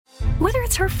Whether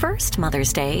it's her first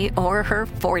Mother's Day or her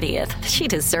 40th, she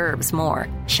deserves more.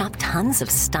 Shop tons of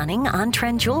stunning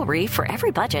on-trend jewelry for every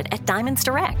budget at Diamonds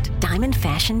Direct. Diamond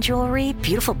fashion jewelry,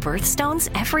 beautiful birthstones,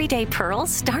 everyday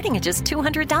pearls starting at just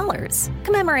 $200.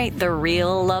 Commemorate the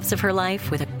real loves of her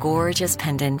life with a gorgeous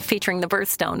pendant featuring the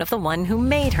birthstone of the one who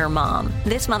made her mom.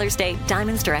 This Mother's Day,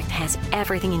 Diamonds Direct has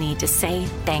everything you need to say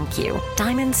thank you.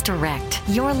 Diamonds Direct.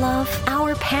 Your love,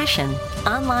 our passion.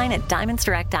 Online at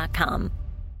diamondsdirect.com.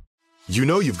 You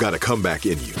know you've got a comeback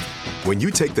in you. When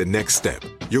you take the next step,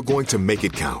 you're going to make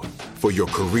it count. For your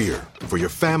career, for your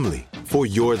family, for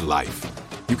your life.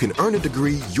 You can earn a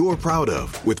degree you're proud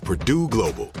of with Purdue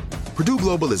Global. Purdue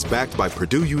Global is backed by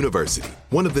Purdue University,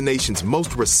 one of the nation's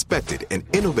most respected and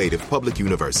innovative public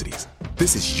universities.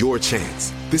 This is your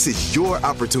chance. This is your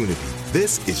opportunity.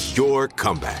 This is your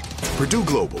comeback. Purdue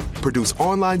Global, Purdue's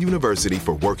online university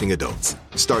for working adults.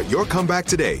 Start your comeback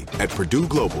today at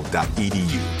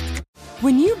purdueglobal.edu.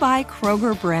 When you buy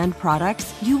Kroger brand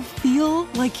products, you feel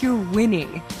like you're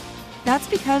winning. That's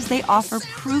because they offer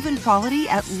proven quality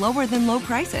at lower than low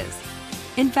prices.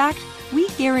 In fact, we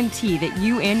guarantee that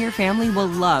you and your family will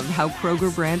love how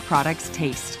Kroger brand products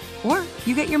taste, or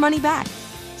you get your money back.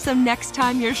 So next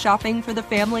time you're shopping for the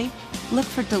family, look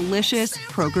for delicious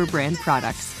Kroger brand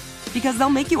products, because they'll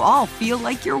make you all feel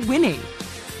like you're winning.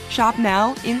 Shop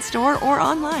now, in-store, or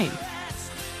online.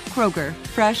 Kroger,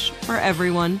 fresh for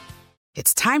everyone.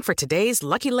 It's time for today's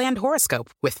Lucky Land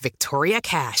horoscope with Victoria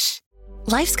Cash.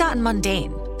 Life's gotten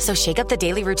mundane, so shake up the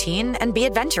daily routine and be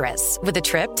adventurous with a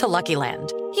trip to Lucky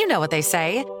Land. You know what they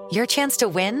say, your chance to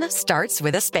win starts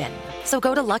with a spin. So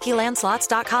go to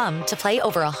LuckyLandSlots.com to play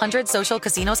over 100 social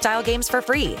casino-style games for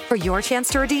free for your chance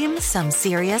to redeem some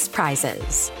serious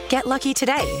prizes. Get lucky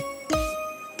today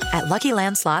at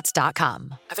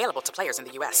LuckyLandSlots.com. Available to players in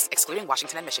the U.S., excluding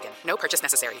Washington and Michigan. No purchase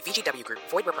necessary. VGW Group.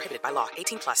 Void where prohibited by law.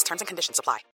 18+. Terms and conditions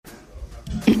apply.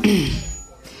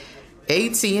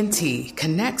 AT&T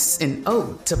connects an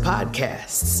ode to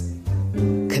podcasts.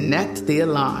 Connect the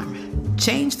alarm.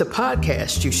 Change the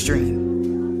podcast you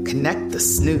stream. Connect the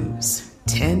snooze.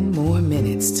 10 more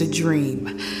minutes to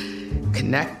dream.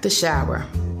 Connect the shower.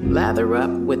 Lather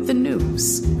up with the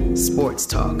news. Sports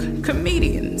talk,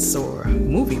 comedians, or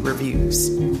movie reviews.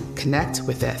 Connect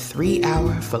with that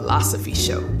 3-hour philosophy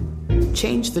show.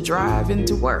 Change the drive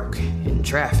into work in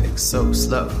traffic so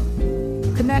slow.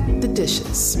 Connect the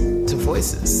dishes to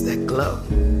voices that glow.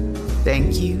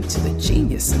 Thank you to the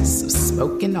geniuses of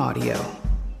spoken audio.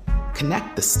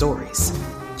 Connect the stories.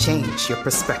 Change your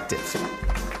perspective.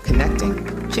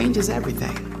 Connecting changes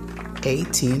everything.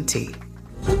 AT&T.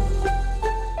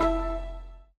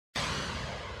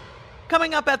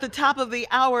 Coming up at the top of the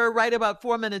hour, right about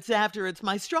 4 minutes after, it's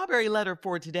my strawberry letter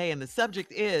for today, and the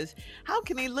subject is, how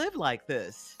can he live like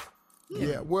this?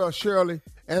 Yeah, well, Shirley,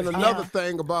 and another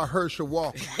thing about Herschel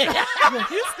Walker. He's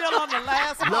still on the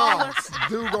last caller.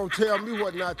 No, dude gonna tell me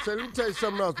what not to say. Let me tell you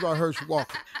something else about Herschel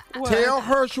Walker. What? Tell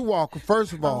Herschel Walker,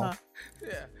 first of all,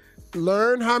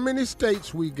 learn how many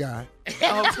states we got.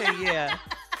 Okay, yeah.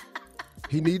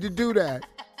 He need to do that.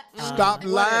 Stop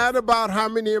lying about how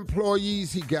many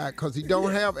employees he got, because he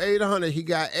don't have 800, he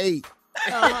got 8.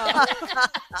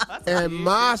 And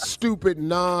my stupid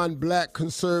non-black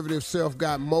conservative self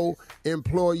got more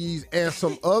employees and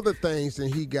some other things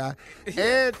than he got.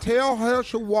 And tell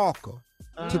Herschel Walker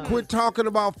to quit talking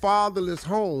about fatherless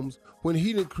homes when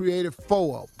he done created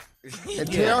 4 of them.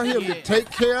 And tell him to take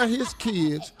care of his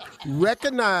kids,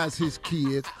 recognize his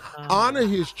kids, honor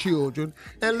his children,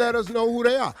 and let us know who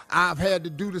they are. I've had to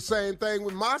do the same thing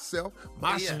with myself,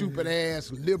 my stupid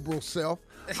ass liberal self.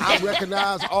 I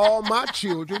recognize all my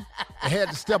children. I had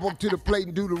to step up to the plate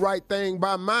and do the right thing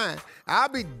by mine. I'll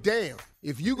be damned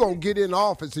if you gonna get in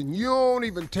office and you don't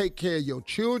even take care of your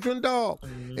children, dog,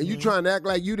 and you trying to act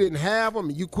like you didn't have them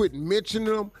and you quit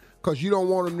mentioning them because you don't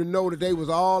want them to know that they was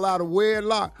all out of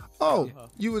wedlock. Oh,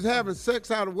 you was having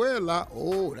sex out of wedlock.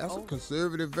 Oh, that's a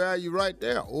conservative value right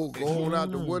there. Oh, go on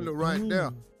out the window right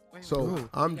there. So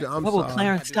I'm What will sorry.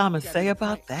 Clarence Thomas say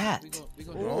about that?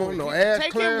 Oh, no,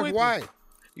 ask Clarence White.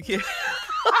 Yeah.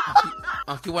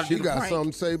 She got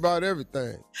something to say about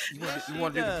everything. You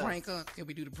want to do the prank? Can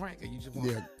we do the prank? Or you just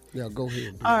want Yeah, go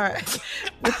ahead. All right.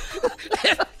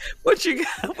 What you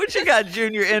got,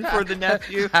 Junior, in for the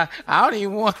nephew? I don't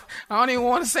even want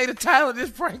to say the title of this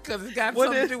prank because it's got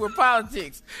something to do with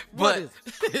politics. But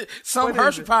some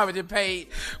Herschel probably did paid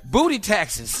booty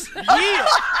taxes. Yeah.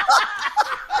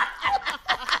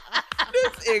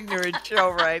 This ignorant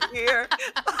show right here.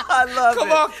 I love it.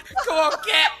 Come on,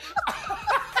 cat.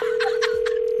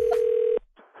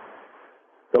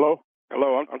 Hello,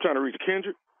 I'm trying to reach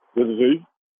Kendrick. This is he.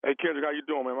 Hey, Kendrick, how you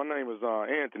doing, man? My name is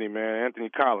Anthony, man. Anthony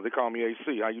Collins. They call me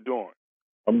AC. How you doing?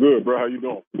 I'm good, bro. How you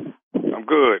doing? I'm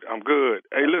good.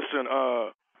 Hey, listen,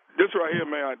 this right here,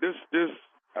 man, this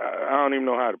I don't even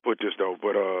know how to put this, though,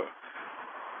 but,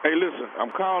 hey, listen,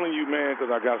 I'm calling you, man, because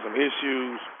I got some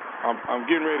issues. I'm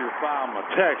getting ready to file my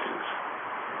taxes,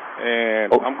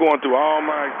 and I'm going through all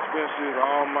my expenses,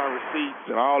 all my receipts,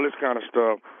 and all this kind of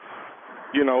stuff.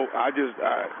 You know, I can't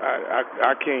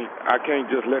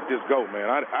just let this go, man.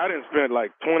 I didn't spend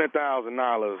like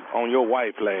 $20,000 on your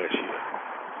wife last year,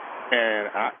 and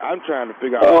I'm trying to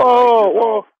figure out.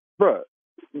 Oh, bro,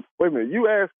 wait a minute. You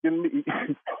asking me?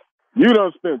 You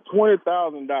done spent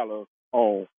 $20,000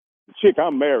 on the chick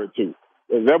I'm married to?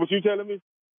 Is that what you telling me?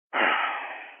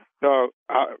 No,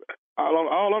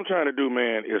 all I'm trying to do,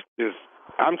 man, is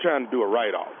I'm trying to do a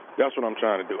write-off. That's what I'm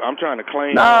trying to do. I'm trying to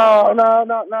claim. No,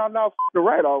 the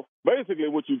write-off. Basically,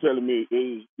 what you telling me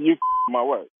is you my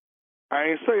wife. I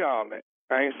ain't say all that.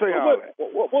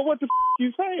 What the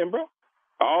you saying, bro?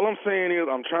 All I'm saying is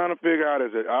I'm trying to figure out,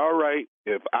 is it all right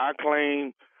if I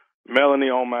claim Melanie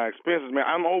on my expenses? Man,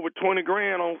 I'm over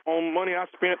 $20,000 on money I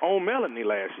spent on Melanie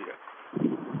last year.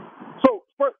 So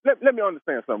first, let me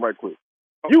understand something right quick.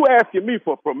 Okay. You asking me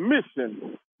for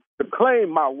permission to claim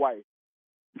my wife.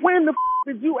 When the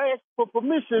did you ask for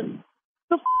permission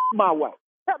to my wife?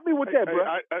 Help me with that, bro.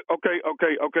 Okay.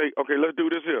 Let's do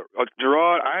this here.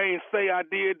 Gerard, I ain't say I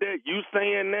did that. You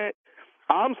saying that?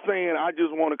 I'm saying I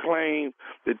just want to claim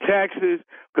the taxes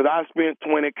because I spent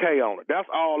 $20,000 on it. That's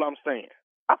all I'm saying.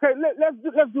 Okay,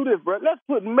 let's do this, bro. Let's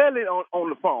put Melly on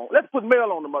the phone. Let's put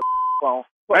Mel on the phone.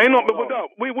 Ain't no, but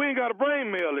we ain't got to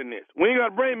bring Mel in this.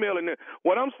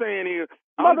 What I'm saying is,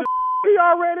 she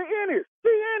already in it. She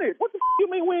in it. What the you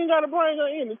mean we ain't got to bring her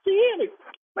in it? She in it.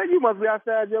 Man, you must be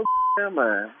outside your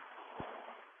mind.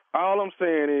 All I'm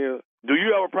saying is, do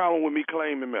you have a problem with me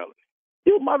claiming Melanie?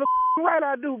 You right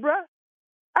I do, bro.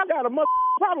 I got a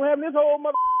problem having this whole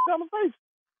conversation.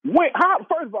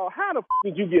 First of all, how the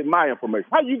did you get my information?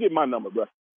 How you get my number, bro?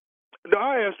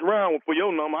 I asked around for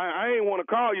your number. I ain't want to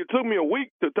call you. It took me a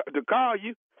week to call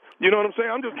you. You know what I'm saying?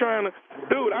 I'm just trying to,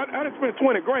 dude. I done spent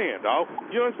 $20,000, dog.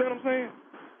 You understand what I'm saying?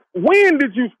 When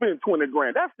did you spend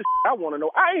 $20,000? That's the I want to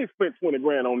know. I ain't spent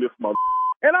 $20,000 on this mother,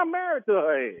 and I'm married to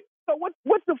her ass. So what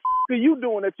the are you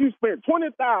doing that you spent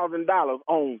 $20,000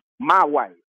 on my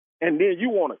wife, and then you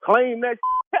want to claim that?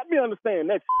 Help me understand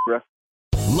that, bro.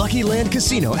 Lucky Land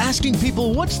Casino, asking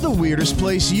people, what's the weirdest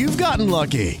place you've gotten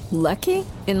lucky? Lucky?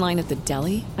 In line at the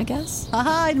deli, I guess?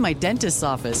 Aha, in my dentist's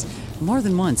office. More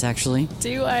than once, actually.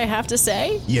 Do I have to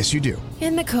say? Yes, you do.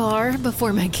 In the car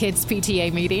before my kids'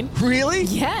 PTA meeting. Really?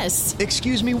 Yes.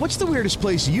 Excuse me, what's the weirdest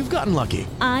place you've gotten lucky?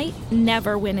 I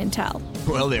never win and tell.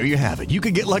 Well, there you have it. You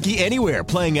can get lucky anywhere,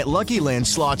 playing at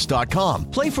LuckyLandSlots.com.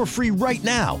 Play for free right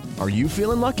now. Are you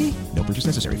feeling lucky? No purchase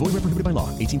necessary. Void where prohibited by law.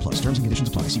 18+. Terms and conditions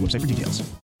apply. See website for details.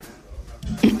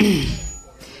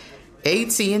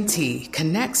 AT&T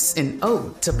connects an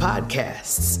ode to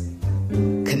podcasts.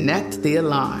 Connect the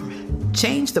alarm.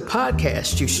 Change the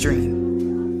podcast you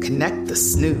stream. Connect the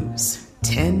snooze.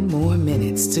 10 more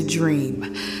minutes to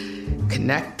dream.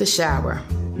 Connect the shower.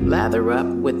 Lather up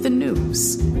with the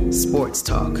news. Sports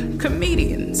talk,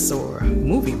 comedians, or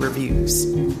movie reviews.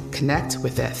 Connect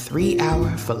with that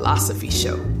 3-hour philosophy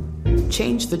show.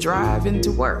 Change the drive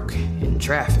into work in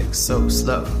traffic so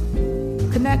slow.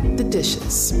 Connect the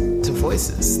dishes to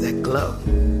voices that glow.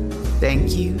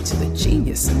 Thank you to the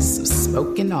geniuses of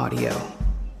spoken audio.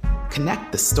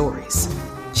 Connect the stories.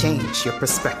 Change your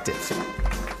perspective.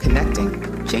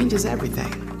 Connecting changes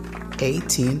everything.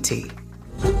 AT&T.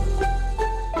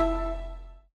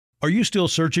 Are you still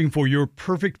searching for your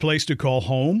perfect place to call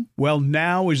home? Well,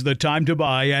 now is the time to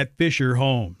buy at Fisher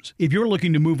Homes. If you're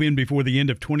looking to move in before the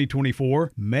end of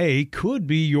 2024, May could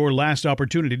be your last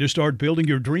opportunity to start building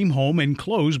your dream home and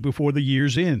close before the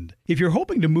year's end. If you're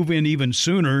hoping to move in even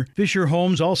sooner, Fisher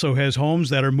Homes also has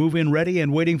homes that are move-in ready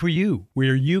and waiting for you,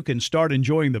 where you can start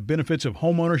enjoying the benefits of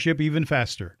homeownership even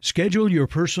faster. Schedule your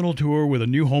personal tour with a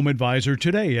new home advisor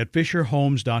today at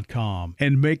FisherHomes.com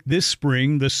and make this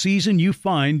spring the season you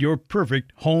find your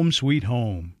perfect home sweet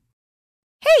home.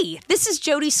 Hey, this is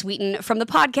Jody Sweeten from the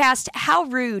podcast How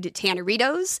Rude,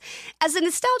 Tanneritos. As a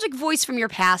nostalgic voice from your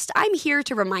past, I'm here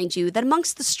to remind you that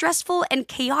amongst the stressful and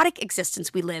chaotic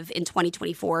existence we live in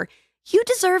 2024, you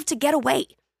deserve to get away.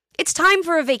 It's time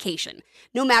for a vacation,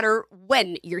 no matter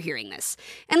when you're hearing this.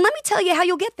 And let me tell you how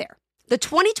you'll get there. The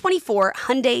 2024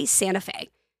 Hyundai Santa Fe.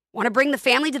 Want to bring the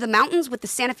family to the mountains with the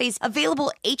Santa Fe's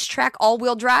available H-Track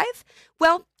all-wheel drive?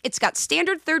 Well, it's got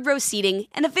standard third-row seating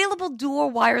and available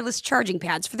dual wireless charging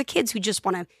pads for the kids who just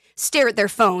want to stare at their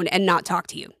phone and not talk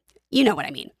to you. You know what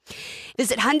I mean.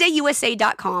 Visit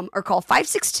HyundaiUSA.com or call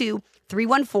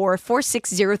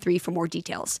 562-314-4603 for more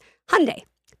details. Hyundai,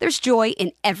 there's joy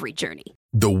in every journey.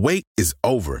 The wait is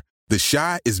over. The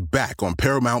Chi is back on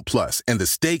Paramount Plus, and the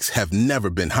stakes have never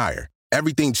been higher.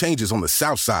 Everything changes on the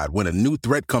South Side when a new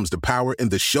threat comes to power in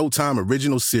the Showtime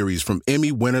original series from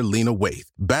Emmy winner Lena Waithe.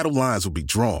 Battle lines will be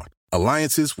drawn,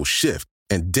 alliances will shift,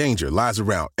 and danger lies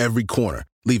around every corner,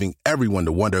 leaving everyone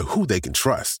to wonder who they can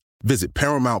trust. Visit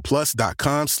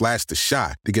ParamountPlus.com/The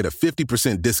Chi to get a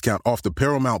 50% discount off the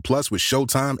Paramount Plus with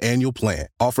Showtime annual plan.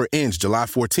 Offer ends July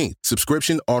 14th.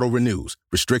 Subscription auto-renews.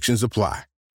 Restrictions apply.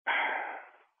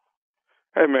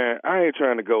 Hey, man, I ain't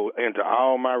trying to go into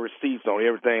all my receipts on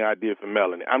everything I did for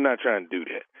Melanie. I'm not trying to do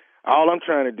that. All I'm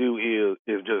trying to do is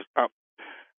just I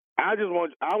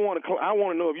want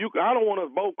to know if you. I don't want us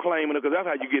both claiming it because that's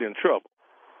how you get in trouble.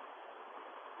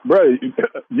 Bro,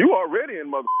 you already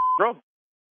in trouble.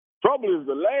 Trouble is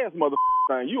the last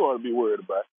thing you ought to be worried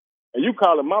about. And you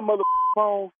calling my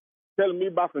phone, telling me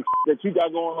about some that you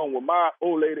got going on with my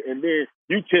old lady, and then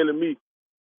you telling me,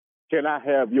 can I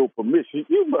have your permission?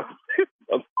 You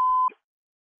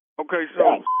Okay,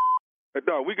 so,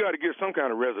 dog, we got to get some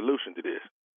kind of resolution to this.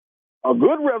 A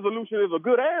good resolution is a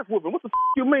good ass whooping. What the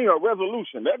you mean a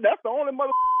resolution? That's the only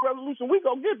resolution we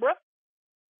gonna get, bro.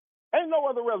 Ain't no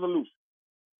other resolution.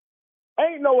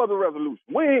 Ain't no other resolution.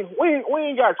 We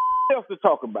ain't got else to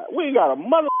talk about. We ain't got a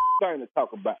thing to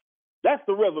talk about. That's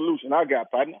the resolution I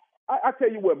got, partner. I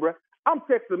tell you what, bro. I'm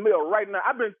texting Mel right now.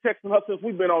 I've been texting her since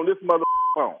we've been on this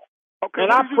phone. Okay,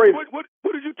 and what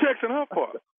did you texting her for?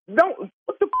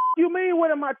 What the you mean?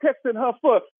 What am I texting her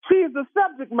for? She's the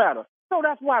subject matter. So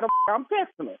that's why I'm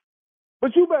texting her.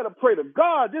 But you better pray to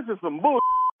God. This is some bull.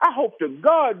 I hope to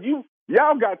God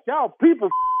y'all got y'all people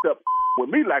up with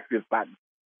me like this, partner.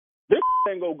 This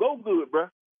ain't gonna go good, bro.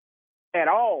 At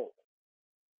all.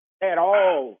 At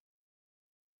all.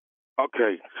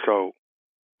 Okay, so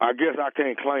I guess I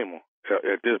can't claim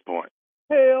her at this point.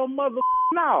 Hell,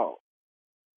 no.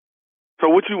 So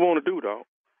what you want to do, though?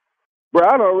 Bro,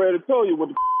 I done already told you what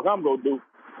the I'm gonna do.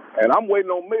 And I'm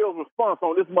waiting on Mills' response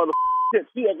on this shit.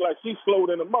 She act like she's slow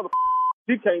than a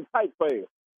She can't type fast.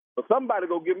 But somebody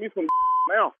go give me some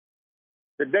now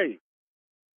today.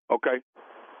 Okay.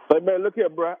 Say, man, look here,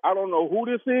 bro. I don't know who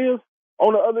this is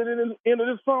on the other end of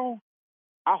this phone.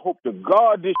 I hope to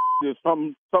God this is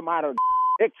some out of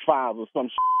X-Files or some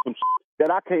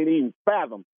that I can't even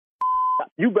fathom.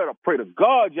 You better pray to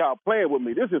God y'all playing with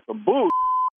me. This is some bull.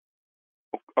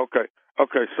 Okay,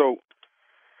 so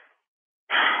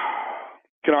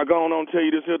can I go on and tell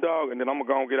you this here, dog, and then I'm going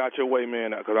to go and get out your way,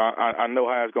 man, because I know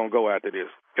how it's going to go after this.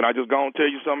 Can I just go and tell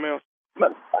you something else?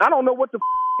 I don't know what the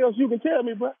else you can tell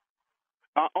me, bro.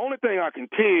 Only thing I can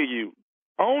tell you,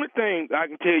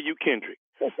 Kendrick,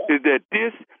 is that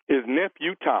this is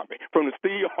Nephew Tommy from the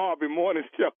Steve Harvey Morning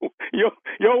Show.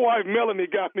 Your wife Melanie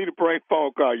got me to prank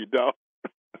phone call you, dog.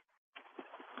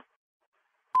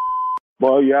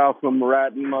 Boy, y'all some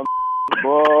ratting mother,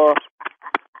 boy.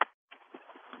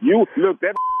 You look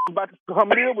that about to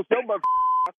come in with so much.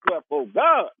 I swear, for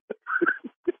God,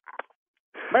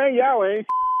 man, y'all ain't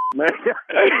man.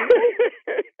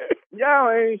 Y'all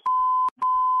ain't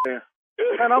man.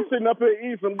 And I'm sitting up here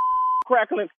eating some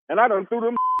crackling, and I done threw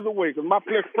them away because my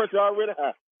blood pressure already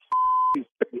high.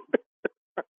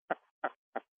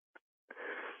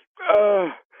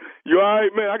 You all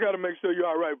right, man? I got to make sure you're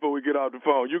all right before we get off the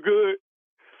phone. You good?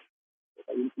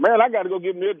 Man, I got to go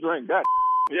get me a drink. God.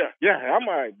 Yeah, I'm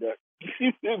all right, but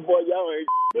boy, y'all ain't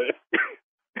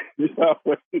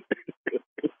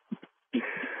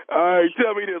All right,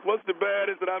 tell me this. What's the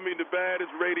baddest, and I mean the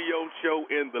baddest radio show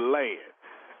in the land?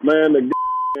 Man, the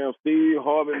damn Steve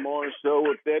Harvey Morning Show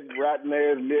with that rotten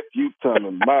ass Nephew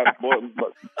Tommy. My boy.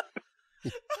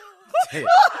 Man,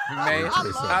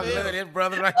 I love that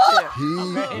brother right there. He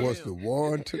was the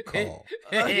one to call.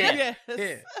 Yes.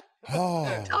 Oh,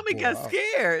 Tommy got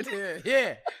scared.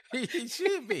 Yeah, he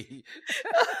should be.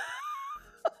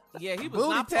 Yeah, he was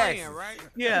not playing, right?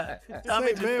 Yeah.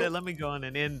 Tommy just said, let me go on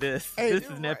and end this. Hey, this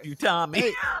is Nephew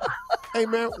Tommy. Hey,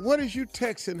 man, what is you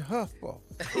texting her for?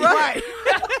 Right.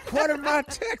 What am I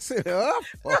texting her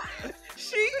for?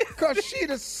 Because she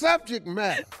the subject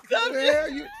matter. What the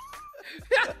hell you...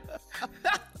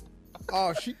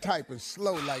 Oh, she typing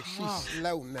slow like she's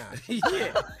slow now.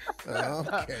 Yeah.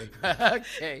 Okay.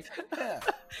 Okay.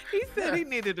 He said he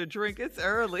needed a drink. It's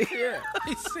early. Yeah.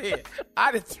 He said,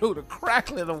 I done threw the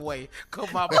crackling away because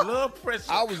my blood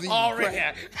pressure I was eating already.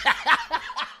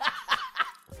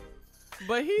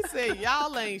 But he said,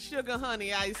 y'all ain't sugar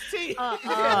honey iced tea. Y'all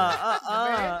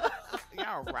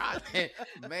right.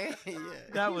 Man, yeah.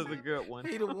 That was a good one.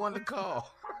 He the one to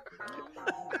call.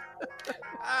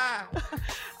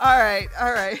 All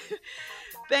right.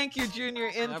 Thank you, Junior,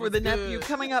 in for the nephew.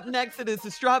 Coming up next, it is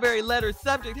the Strawberry Letter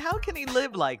subject. How can he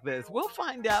live like this? We'll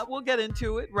find out. We'll get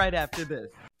into it right after this.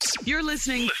 You're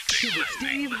listening to the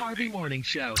Steve Harvey Morning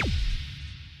Show.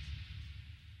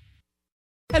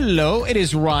 Hello, it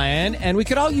is Ryan, and we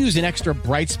could all use an extra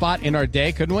bright spot in our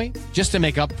day, couldn't we? Just to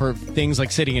make up for things like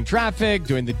sitting in traffic,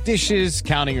 doing the dishes,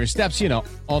 counting your steps,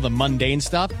 all the mundane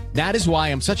stuff. That is why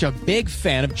I'm such a big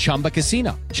fan of Chumba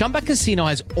Casino. Chumba Casino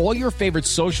has all your favorite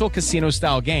social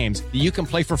casino-style games that you can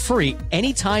play for free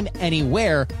anytime,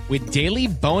 anywhere with daily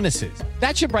bonuses.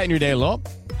 That should brighten your day a little.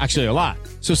 Actually, a lot.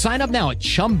 So sign up now at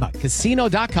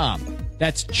ChumbaCasino.com.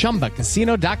 That's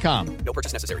ChumbaCasino.com. No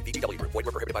purchase necessary. VGW Group. Void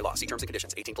where prohibited by law. See terms and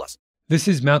conditions. 18+. This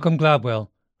is Malcolm Gladwell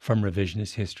from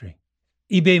Revisionist History.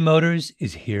 eBay Motors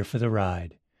is here for the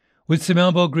ride. With some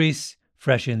elbow grease,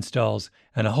 fresh installs,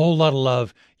 and a whole lot of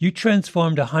love, you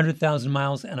transformed 100,000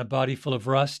 miles and a body full of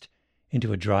rust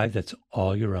into a drive that's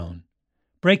all your own.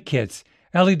 Brake kits,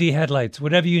 LED headlights,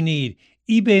 whatever you need,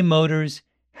 eBay Motors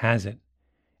has it.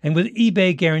 And with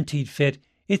eBay Guaranteed Fit,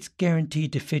 it's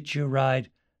guaranteed to fit your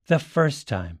ride the first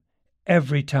time,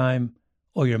 every time,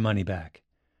 or your money back.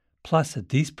 Plus, at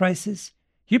these prices,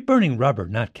 you're burning rubber,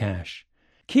 not cash.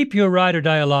 Keep your ride or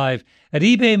die alive at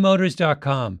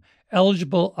ebaymotors.com.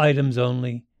 Eligible items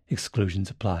only. Exclusions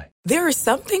apply. There are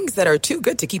some things that are too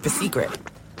good to keep a secret.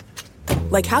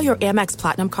 Like how your Amex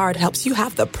Platinum card helps you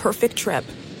have the perfect trip.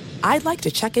 I'd like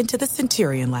to check into the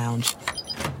Centurion Lounge.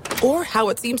 Or how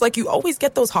it seems like you always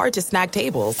get those hard-to-snag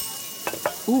tables.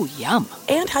 Ooh, yum.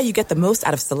 And how you get the most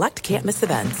out of select can't-miss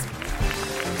events.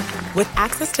 With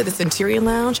access to the Centurion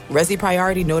Lounge, Resi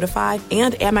Priority Notified,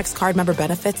 and Amex card member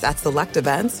benefits at select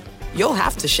events, you'll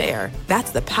have to share.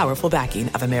 That's the powerful backing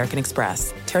of American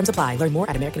Express. Terms apply. Learn more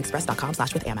at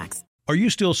americanexpress.com/withAmex. Are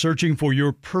you still searching for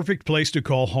your perfect place to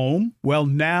call home? Well,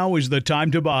 now is the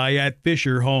time to buy at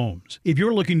Fisher Homes. If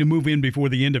you're looking to move in before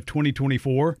the end of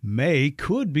 2024, May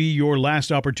could be your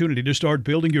last opportunity to start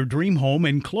building your dream home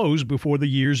and close before the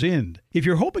year's end. If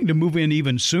you're hoping to move in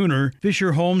even sooner,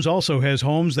 Fisher Homes also has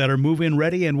homes that are move-in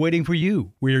ready and waiting for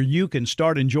you, where you can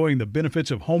start enjoying the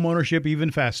benefits of homeownership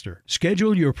even faster.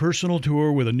 Schedule your personal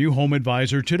tour with a new home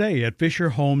advisor today at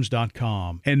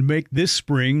FisherHomes.com and make this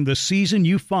spring the season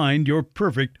you find your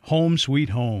perfect home sweet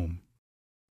home.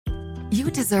 You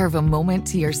deserve a moment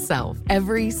to yourself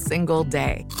every single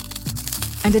day.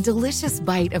 And a delicious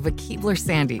bite of a Keebler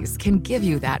Sandies can give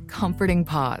you that comforting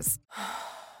pause.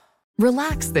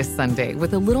 Relax this Sunday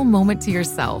with a little moment to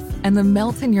yourself and the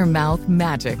melt-in-your-mouth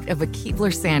magic of a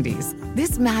Keebler Sandies.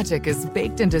 This magic is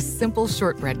baked into simple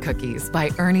shortbread cookies by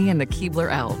Ernie and the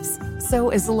Keebler Elves. So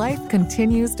as life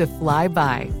continues to fly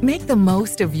by, make the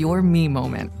most of your me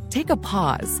moment. Take a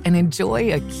pause and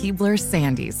enjoy a Keebler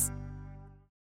Sandies.